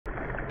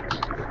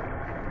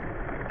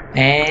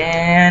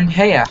And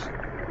hey,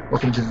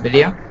 welcome to the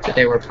video.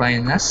 Today we're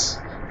playing this,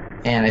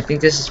 and I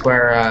think this is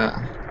where,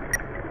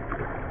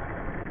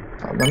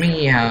 let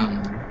me,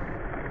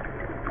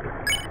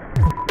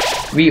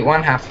 we eat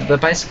one half of the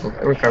bicycle.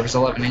 It recovers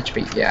 11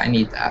 HP. Yeah, I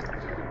need that.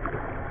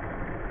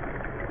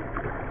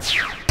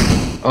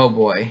 Oh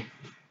boy.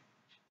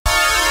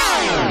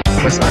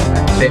 What's my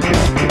favorite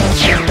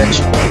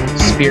vegetable?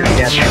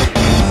 Spaghetti.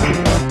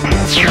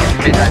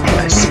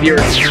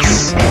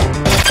 Asparagus.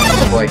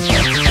 Oh boy.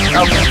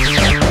 Oh.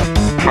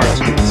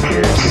 Cartoon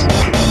spears.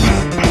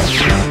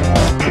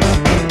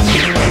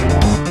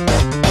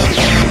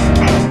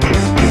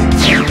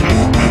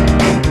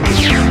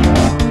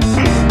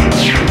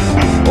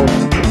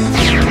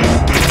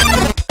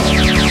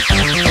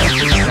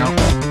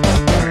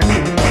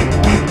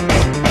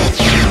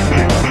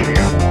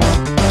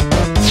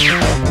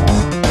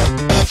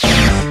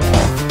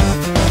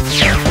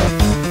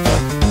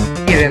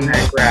 In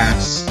that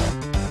grass.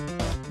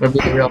 It'll be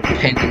a real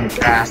pain in the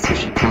grass if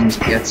she comes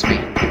and gets me.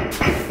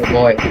 Oh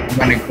boy, I'm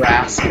gonna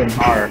grasp in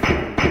hard.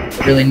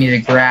 I really need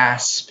a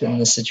grasp in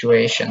this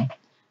situation.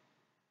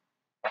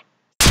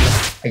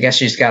 I guess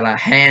she's got a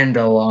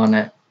handle on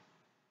it.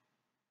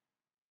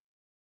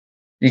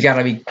 You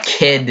gotta be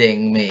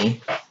kidding me.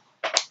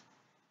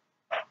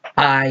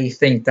 I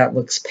think that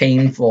looks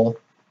painful.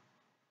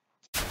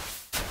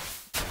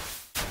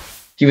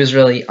 He was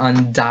really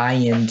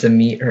undying to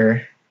meet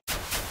her.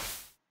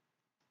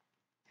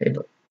 Hey,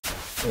 but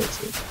where is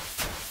he?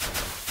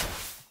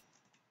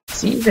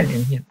 Is he even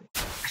in here?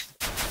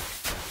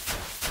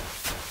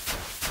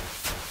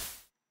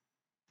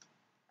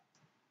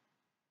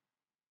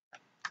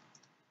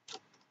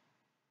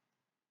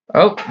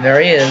 Oh, there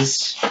he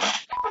is.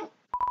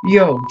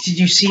 Yo, did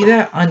you see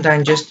that?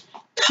 Undyne just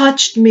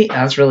touched me.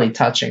 That's really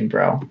touching,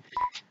 bro.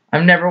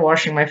 I'm never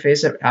washing my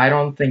face up. I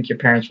don't think your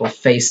parents will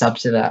face up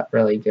to that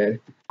really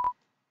good.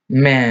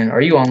 Man,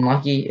 are you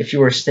unlucky if you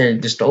were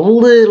standing just a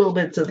little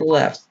bit to the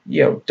left?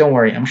 Yo, don't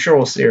worry. I'm sure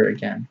we'll see her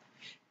again.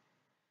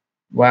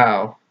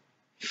 Wow.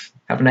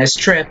 Have a nice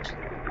trip.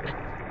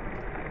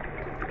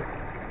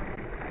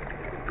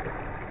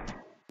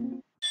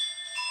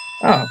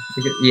 Oh,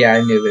 yeah,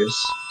 I knew there's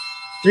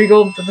 3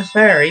 gold for the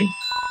ferry.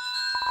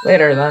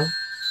 Later, then.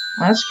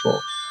 Oh, that's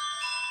cool.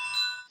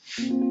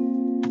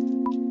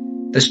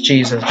 This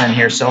cheese has been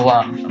here so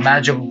long. A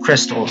magical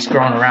crystal is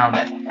growing around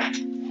it.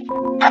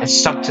 It's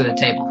stuck to the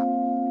table.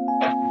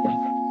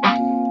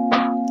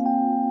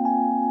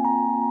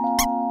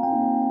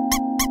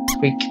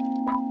 Squeak.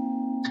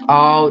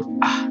 Oh,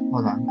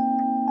 hold on.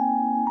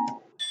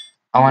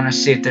 I want to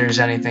see if there's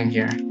anything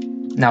here.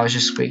 No, it's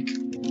just squeak.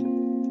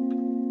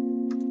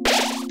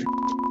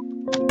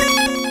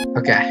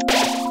 Okay.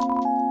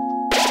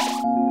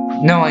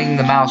 Knowing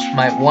the mouse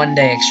might one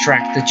day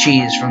extract the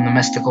cheese from the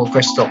mystical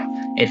crystal,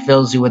 it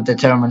fills you with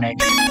determination.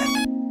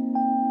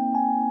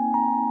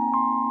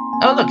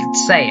 Oh look,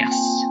 it's Sayus.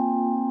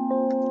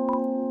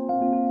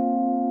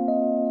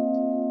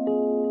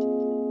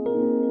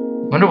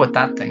 Wonder what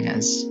that thing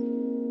is.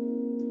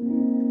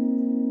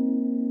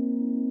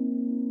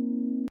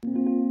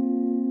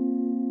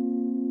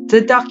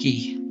 The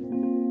ducky.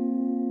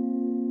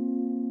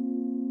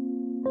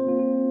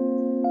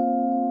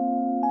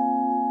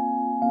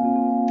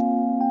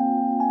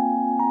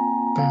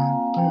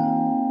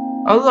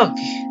 Oh look,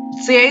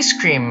 it's the ice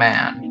cream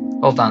man.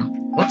 Hold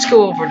on, let's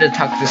go over to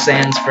Tuck the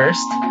Sands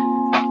first,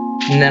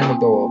 and then we'll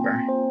go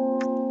over.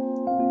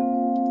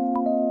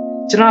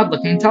 It's an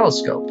odd-looking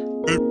telescope.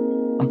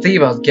 I'm thinking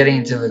about getting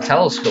into the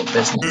telescope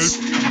business.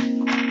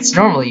 It's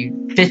normally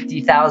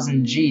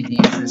 50,000 G to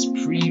use this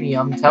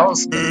premium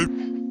telescope,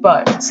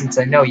 but since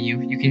I know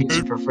you, you can use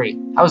it for free.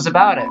 How's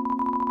about it?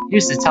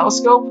 Use the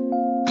telescope?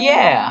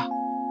 Yeah!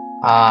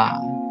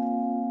 I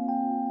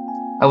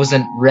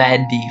wasn't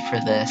ready for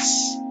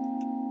this.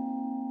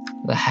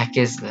 The heck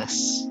is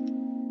this?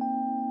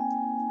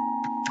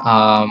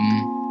 How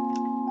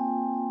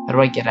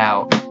do I get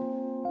out?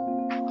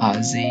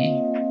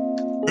 Z?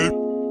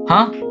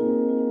 Huh?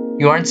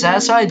 You aren't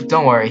satisfied?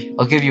 Don't worry,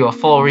 I'll give you a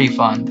full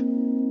refund.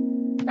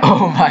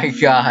 Oh my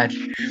god.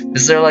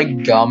 Is there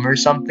like gum or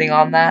something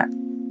on that?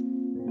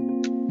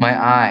 My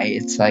eye,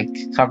 it's like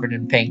covered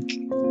in pink.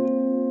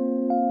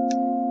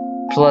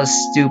 Plus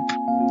stoop.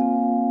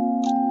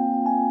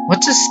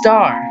 What's a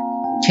star?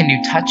 Can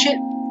you touch it?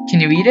 Can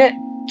you eat it?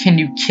 Can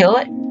you kill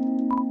it?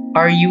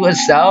 Are you a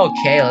star?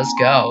 Okay, let's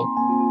go.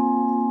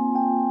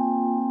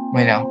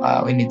 Wait, no,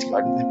 we need to go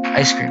to the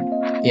ice cream.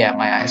 Yeah,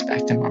 my eye's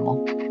back to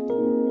normal.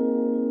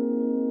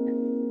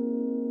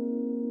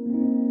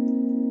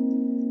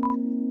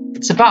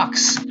 It's a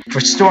box for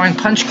storing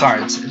punch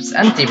cards. It's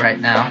empty right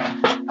now.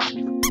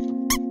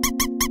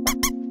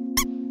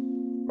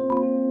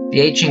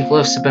 The ancient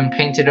glyphs have been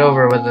painted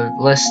over with a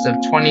list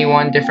of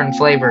 21 different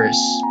flavors.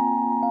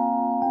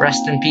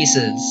 Rest in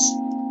pieces.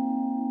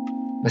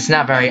 That's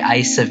not very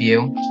ice of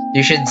you.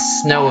 You should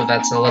know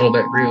that's a little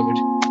bit rude.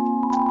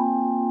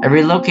 I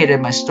relocated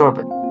my store,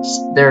 but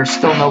there are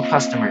still no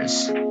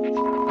customers.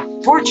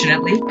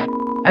 Fortunately,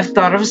 I've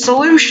thought of a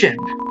solution.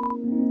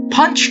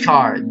 Punch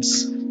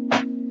cards.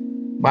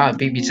 Wow, it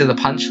beat me to the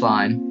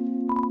punchline.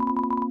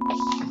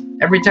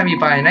 Every time you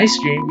buy an ice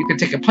cream, you can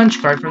take a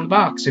punch card from the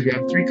box. If you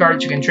have 3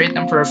 cards, you can trade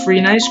them for a free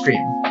ice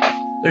cream.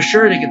 They're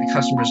sure to get the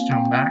customers to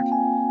come back.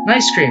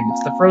 Ice cream,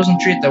 it's the frozen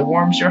treat that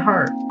warms your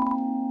heart.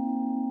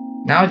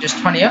 Now just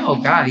 20. Oh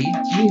god, he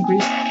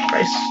increased the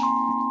price.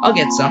 I'll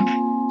get some.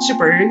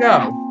 Super, here you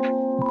go.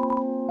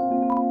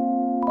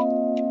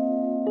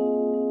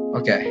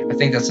 Okay, I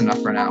think that's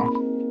enough for now.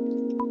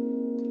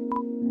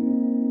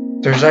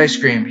 There's ice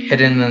cream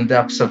hidden in the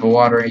depths of a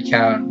watery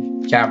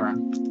cavern.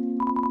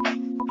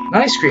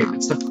 Ice cream,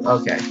 it's the...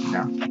 Okay,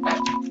 no.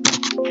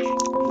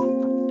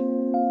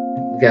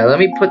 Okay, let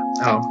me put...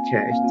 Oh,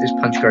 okay, there's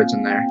punch cards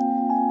in there.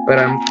 But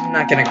I'm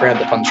not gonna grab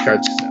the punch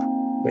cards.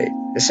 Wait,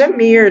 is that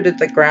me or did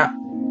the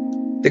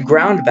ground... The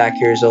ground back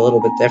here is a little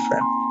bit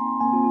different.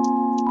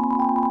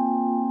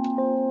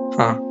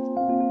 Huh.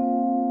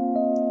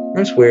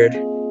 That's weird.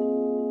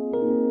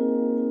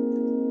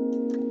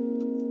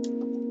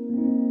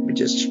 We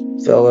just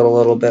fill it a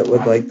little bit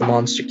with like the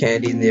monster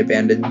candy and the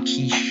abandoned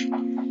quiche.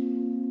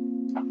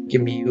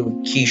 Give me a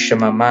quiche in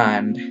my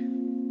mind.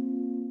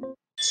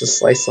 It's a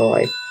slice of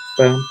life.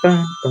 Boom,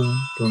 boom, boom,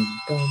 boom,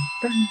 boom,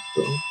 boom,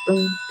 boom,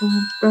 boom,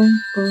 boom,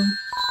 boom, boom.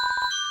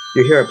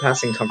 You hear a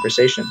passing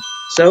conversation.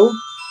 So,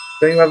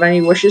 don't you have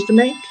any wishes to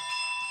make?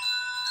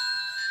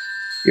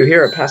 You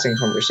hear a passing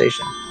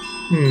conversation.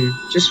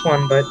 Just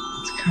one, but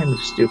it's kind of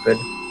stupid.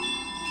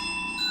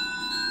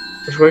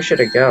 Which way should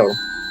I go?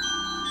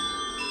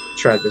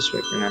 Try this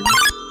way for now.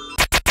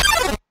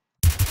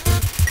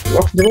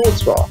 Welcome to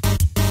Moldsball.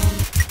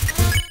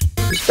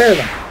 It's better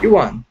than you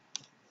won.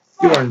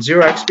 You won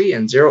 0 XP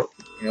and 0.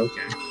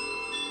 Okay.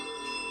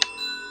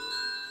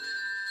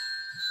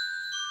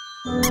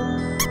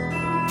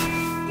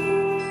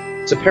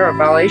 It's a pair of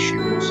ballet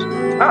shoes.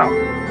 Oh.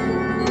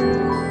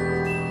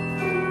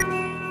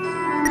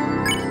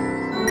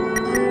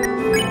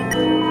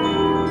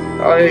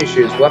 Ballet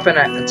shoes. Weapon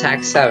at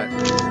attack 7.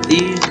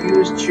 These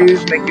used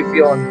shoes make you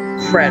feel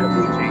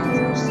incredibly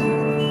dangerous.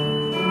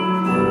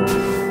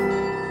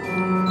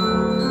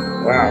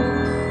 Wow.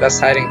 Best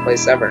hiding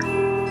place ever.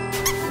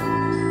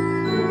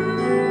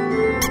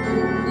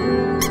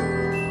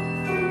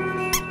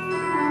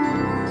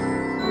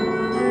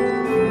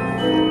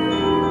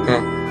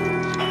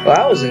 Well,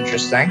 that was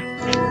interesting.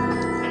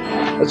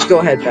 Let's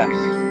go head back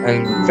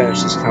and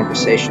finish this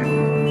conversation.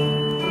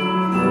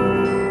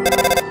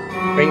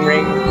 Ring,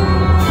 ring.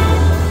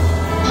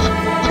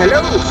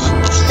 Hello!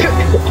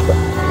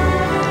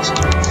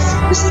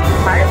 This is the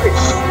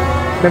pirates.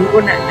 Remember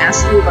when I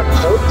asked you about the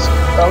boats?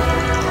 Well,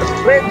 the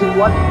friends who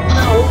want to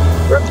know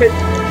were a bit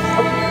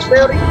of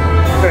very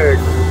bird.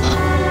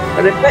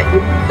 But I bet you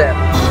knew them.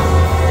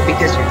 And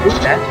because you knew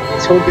that, I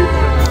told you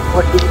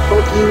what you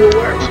told me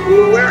you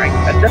were wearing.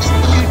 A dusty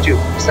tutu.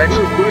 Because I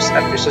knew Bruce,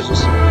 after such a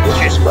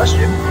suspicious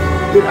question,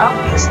 would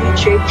obviously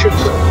change your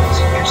clothes.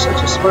 You're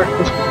such a smart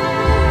cookie.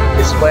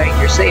 This way,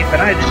 you're safe,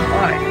 and I didn't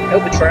lie. No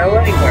betrayal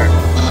anywhere.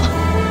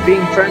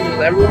 Being friends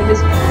with everyone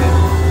is easy.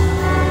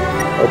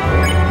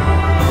 Okay.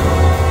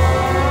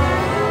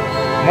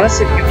 Unless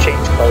if you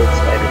change clothes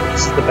later,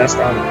 this is the best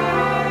armor.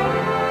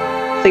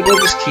 I think we'll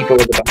just keep it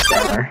with the best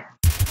armor.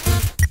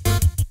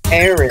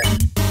 Aaron.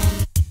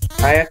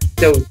 I have to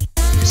do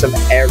some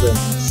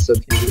errands, so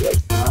can you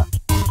like not?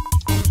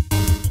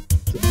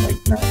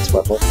 Like not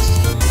levels.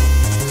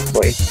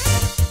 Boy.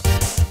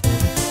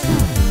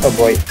 Oh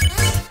boy.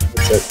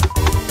 That's it.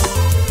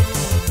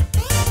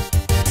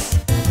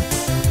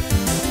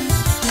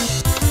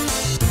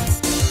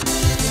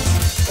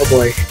 Oh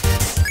boy.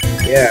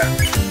 Yeah.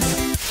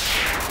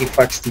 He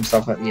flexed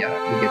himself up. Yeah,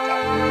 we get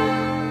that.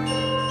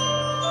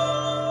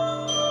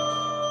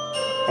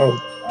 Oh,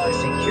 I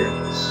think here it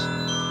is.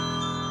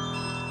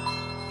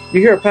 You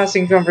hear a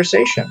passing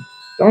conversation.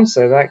 Don't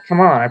say that. Come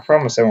on, I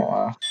promise I won't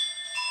laugh.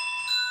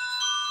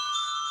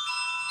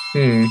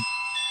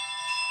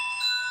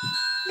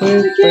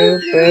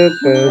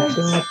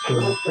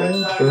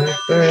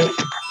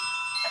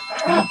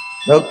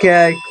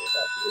 Okay.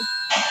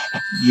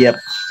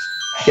 Yep.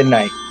 Good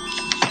night.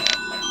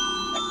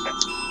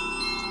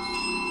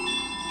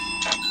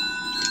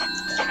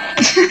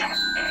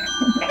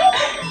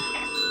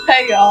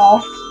 Hey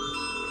y'all.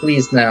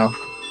 Please now.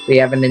 We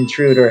have an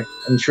intruder.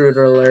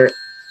 Intruder alert.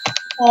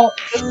 Well,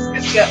 this is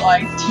gonna get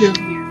like 2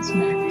 views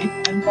maybe.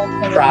 And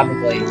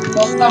Probably.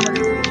 Well, some are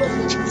people.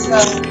 So,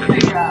 hey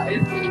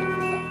guys.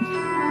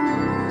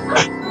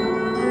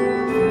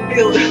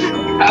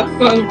 Have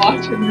fun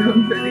watching your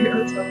own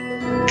videos.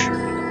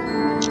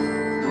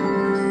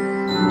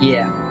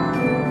 Yeah.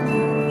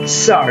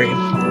 Sorry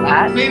about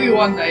that. Maybe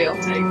one day you'll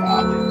take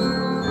off.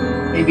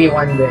 Maybe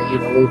one day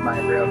you'll leave my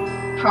room.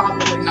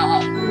 Probably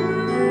not.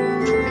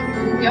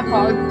 Give me a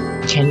hug.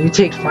 Can you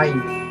take my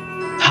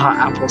hot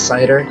apple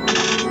cider?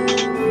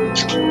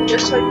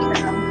 Yes, I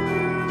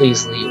can.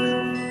 Please leave.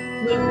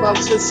 Luke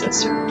loves his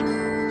sister.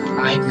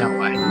 I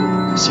know I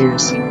do.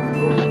 Seriously.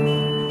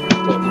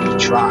 Let me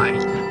try.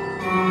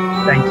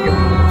 Thank you.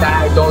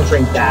 Don't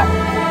drink that.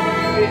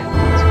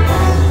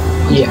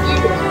 Yeah.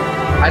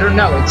 I don't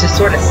know, it just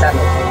sort of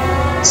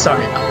settled.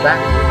 Sorry about that.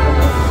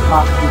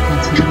 possibly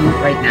continue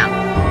right now.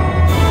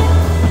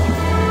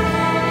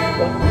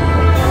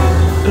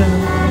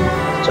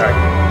 Sorry.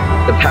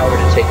 The power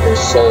to take their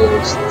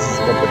souls.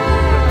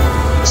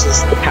 This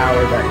is the power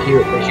that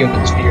the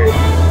humans feared.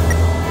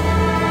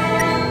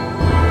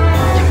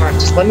 Come on,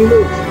 just let me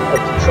move. Oh,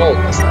 control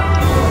does that.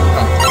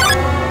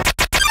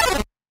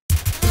 Oh.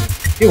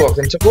 You walked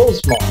into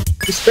Wolf's Maw.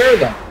 You spare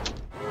them.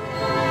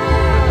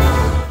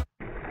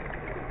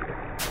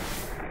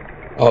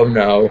 Oh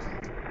no.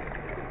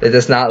 It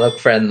does not look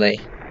friendly.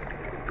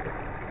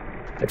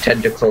 The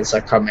tentacles are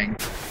coming.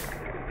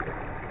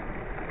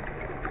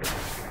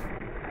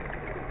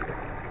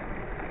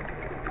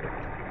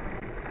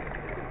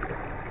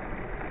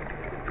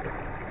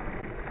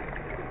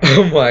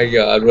 Oh my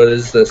god, what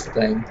is this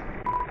thing?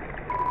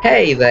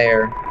 Hey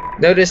there!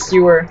 Noticed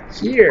you were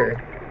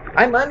here.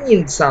 I'm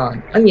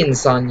Onion-san.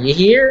 Onion-san, you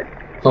here?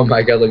 Oh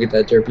my god, look at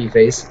that derpy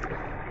face.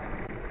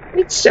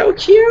 It's so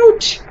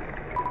cute!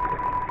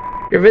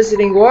 You're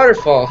visiting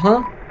Waterfall,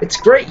 huh? It's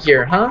great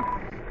here, huh?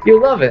 You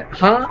love it,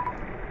 huh?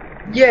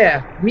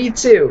 Yeah, me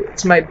too.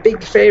 It's my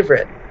big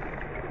favorite.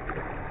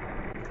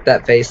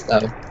 That face,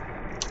 though.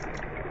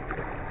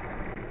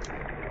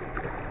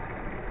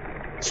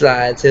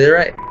 Slide to the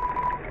right.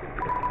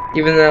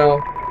 Even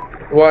though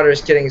the water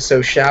is getting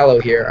so shallow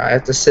here, I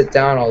have to sit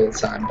down all the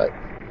time, but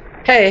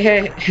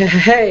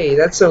hey,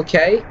 that's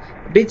okay.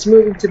 It beats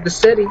moving to the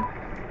city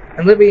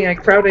and living in a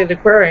crowded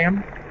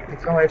aquarium,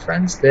 like all my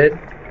friends did.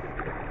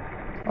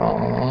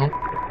 Aww.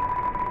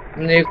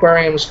 And the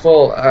aquarium's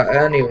full,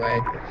 anyway.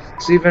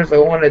 So even if I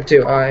wanted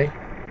to,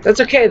 That's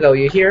okay, though,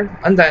 you hear?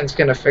 Undyne's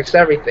gonna fix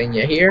everything,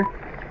 you hear?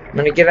 I'm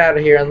gonna get out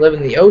of here and live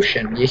in the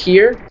ocean, you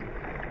hear?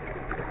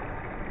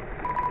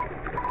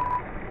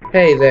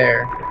 Hey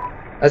there.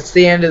 That's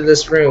the end of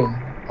this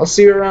room. I'll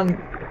see you around.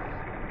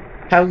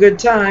 Have a good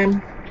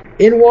time.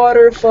 In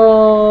Waterfall,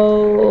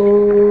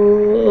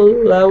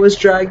 I was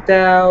dragged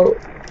out.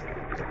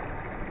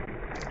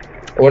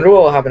 I wonder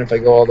what will happen if I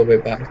go all the way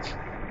back.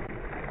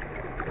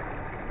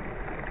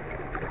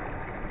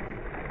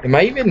 Am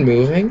I even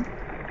moving?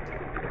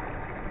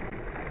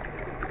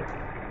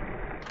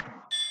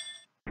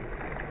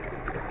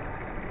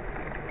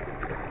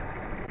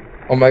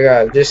 Oh my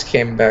god, it just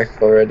came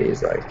back already.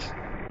 He's like,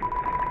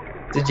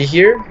 did you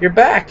hear? You're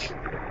back.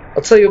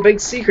 I'll tell you a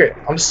big secret.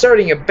 I'm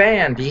starting a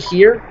band, do you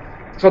hear?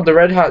 It's called the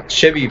Red Hot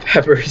Chili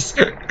Peppers.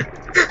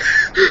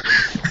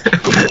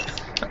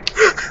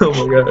 Oh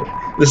my god,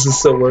 this is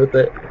so worth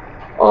it.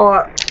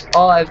 All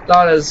I've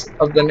thought is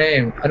of the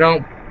name. I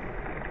don't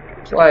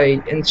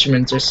play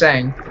instruments or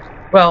sing.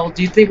 Well,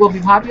 do you think we'll be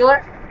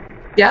popular?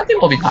 Yeah, I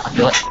think we'll be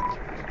popular.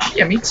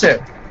 Yeah, me too.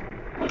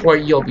 Or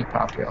you'll be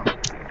popular.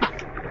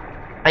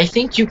 I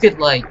think you could,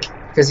 like,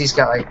 because he's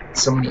got, like,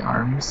 so many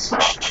arms.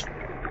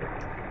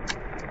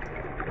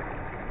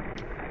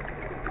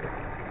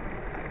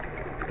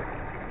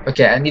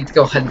 Okay, I need to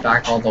go head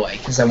back all the way,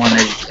 because I want to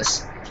read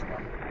this.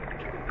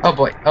 Oh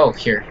boy. Oh,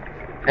 here.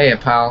 Hey,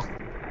 pal.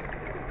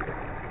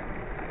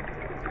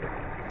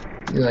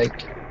 You're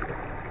like,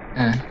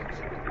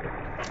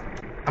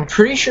 I'm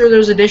pretty sure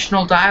there's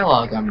additional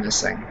dialogue I'm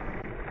missing.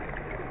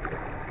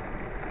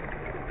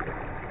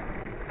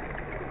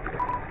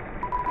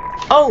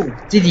 Oh,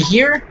 did you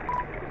hear?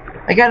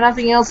 I got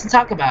nothing else to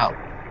talk about.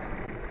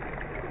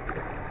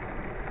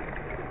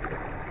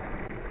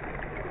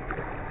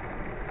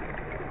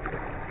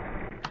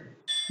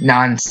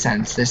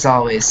 Nonsense. There's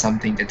always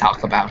something to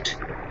talk about.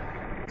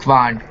 Come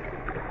on.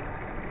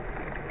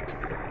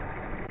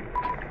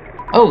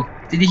 Oh,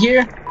 did you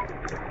hear?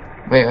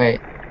 Wait.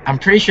 I'm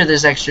pretty sure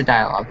there's extra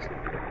dialogue.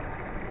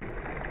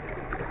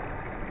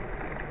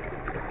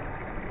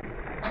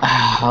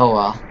 Oh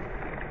well.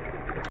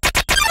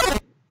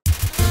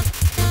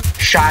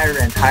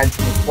 Shyren hides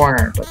in the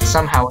corner, but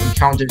somehow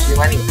encounters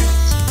you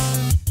anyways.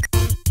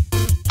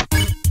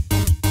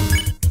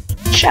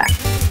 Check.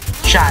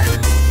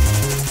 Shyren.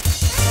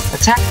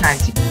 Attack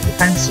 19.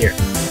 Defense 0.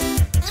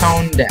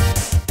 Tone deaf.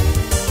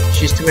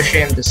 She's too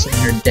ashamed to sing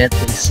her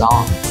deadly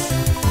song.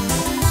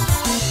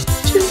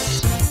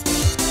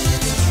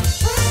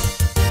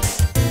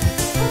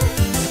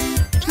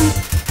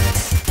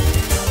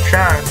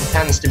 Shyren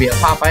pretends to be a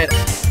pop idol.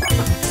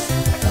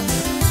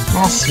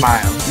 I'll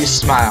smile. You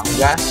smile.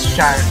 You ask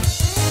Shyren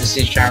to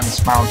see Shyren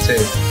smile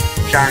too.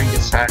 Shyren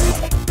gets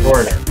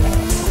toward her.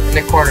 In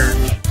the corner,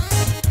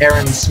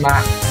 Aaron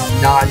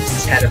nods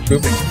his head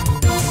approvingly.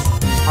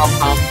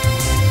 Hum.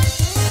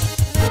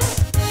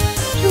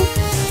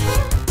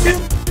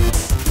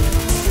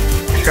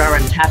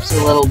 Shyren taps a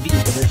little beat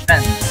with her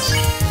fingers.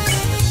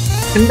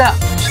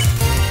 Conduct.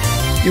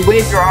 You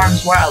wave your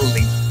arms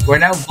wildly. We're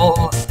now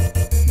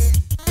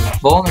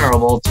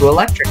vulnerable to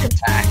electric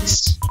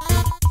attacks.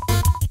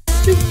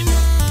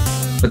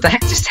 What the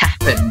heck just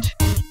happened?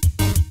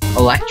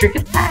 Electric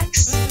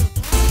attacks?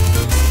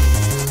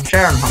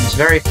 Shyren hums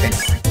very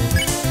faintly.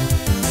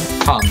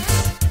 Hum.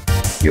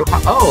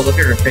 Oh, look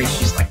at her face.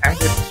 She's like, I'm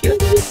gonna kill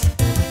you.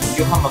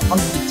 You hum a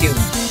funky tune.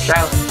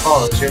 Shyren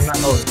follows your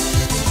melody.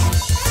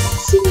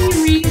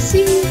 Siri.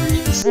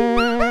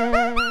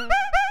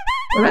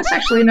 Well, that's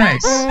actually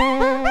nice.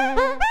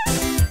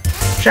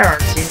 Sharon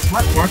seems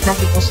much more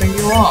comfortable singing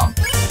along.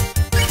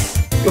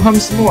 You'll hum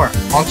some more.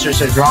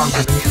 Monsters are drawn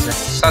to the music.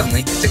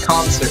 Suddenly, it's a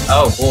concert.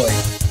 Oh boy.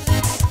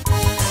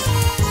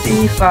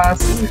 Si fa,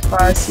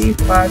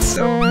 so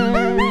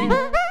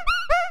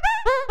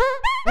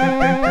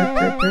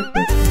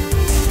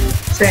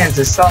Sans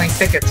is selling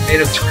tickets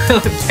made of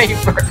toilet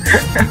paper.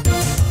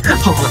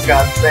 Oh my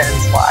god,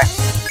 Sans, why?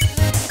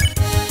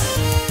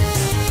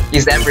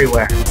 He's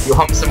everywhere. You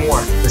hum some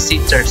more. The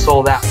seats are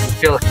sold out. You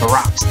feel like a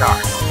rock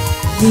star.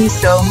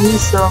 Miso.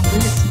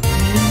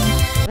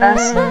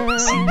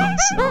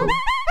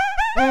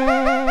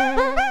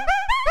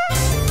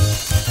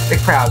 The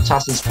crowd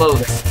tosses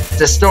clothing.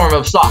 It's a storm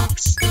of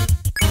socks.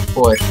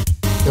 Boy,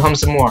 you hum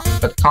some more,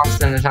 but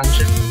constant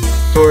attention.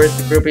 Towards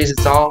the groupies,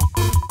 it's all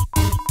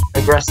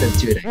aggressive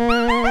today.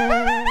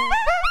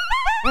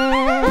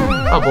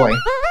 Oh boy.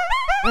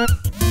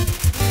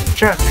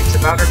 Sharon thinks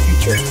about her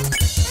future.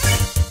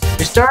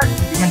 To start,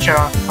 you've been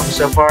come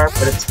so far,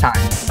 but it's time.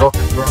 You both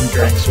have your own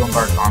journeys to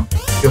embark on.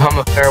 You hum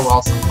a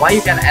farewell song. Why are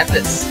you gonna end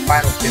this?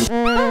 Final two.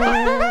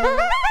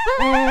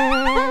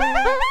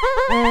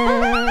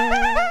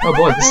 Oh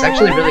boy, this is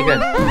actually really good.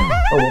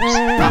 Oh, whoops.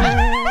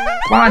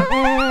 Come on.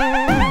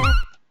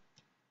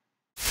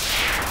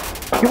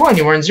 You won.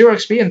 You earned 0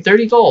 XP and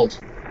 30 gold.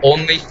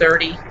 Only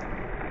 30?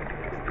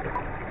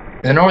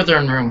 The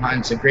northern room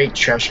hides a great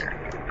treasure.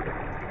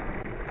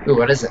 Ooh,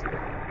 what is it?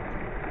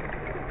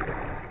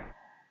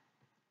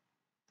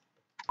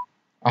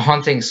 A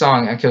haunting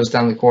song echoes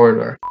down the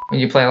corridor. When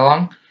you play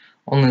along,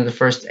 only the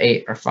first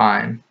 8 are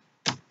fine.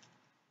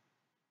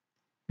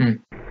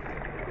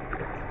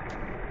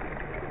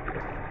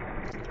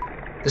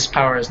 This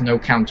power has no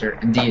counter.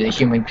 Indeed, a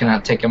human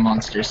cannot take a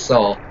monster's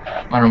soul.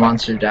 When a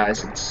monster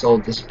dies, its soul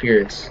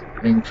disappears.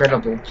 An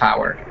incredible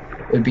power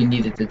would be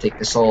needed to take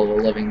the soul of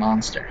a living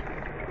monster.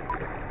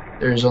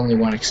 There is only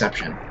one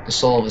exception. The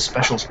soul of a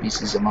special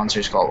species of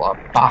monsters called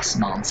a boss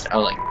monster.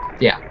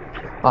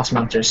 Boss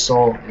monster's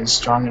soul is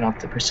strong enough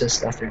to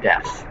persist after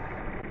death.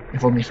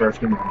 If only for a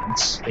few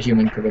moments. A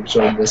human could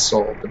absorb this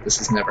soul, but this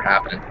has never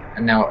happened.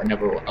 And now it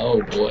never will.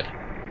 Oh boy.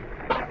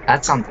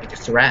 That sounds like a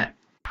threat.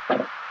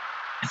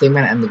 I think I'm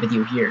gonna end the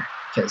video here,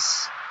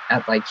 because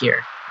at like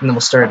here. And then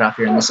we'll start it off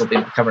here, and this will be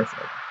the cover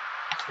photo.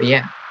 But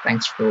yeah,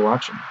 thanks for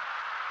watching.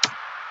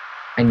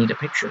 I need a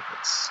picture of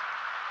this.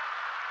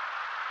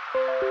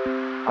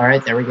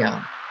 Alright, there we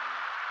go.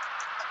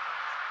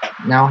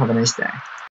 Now have a nice day.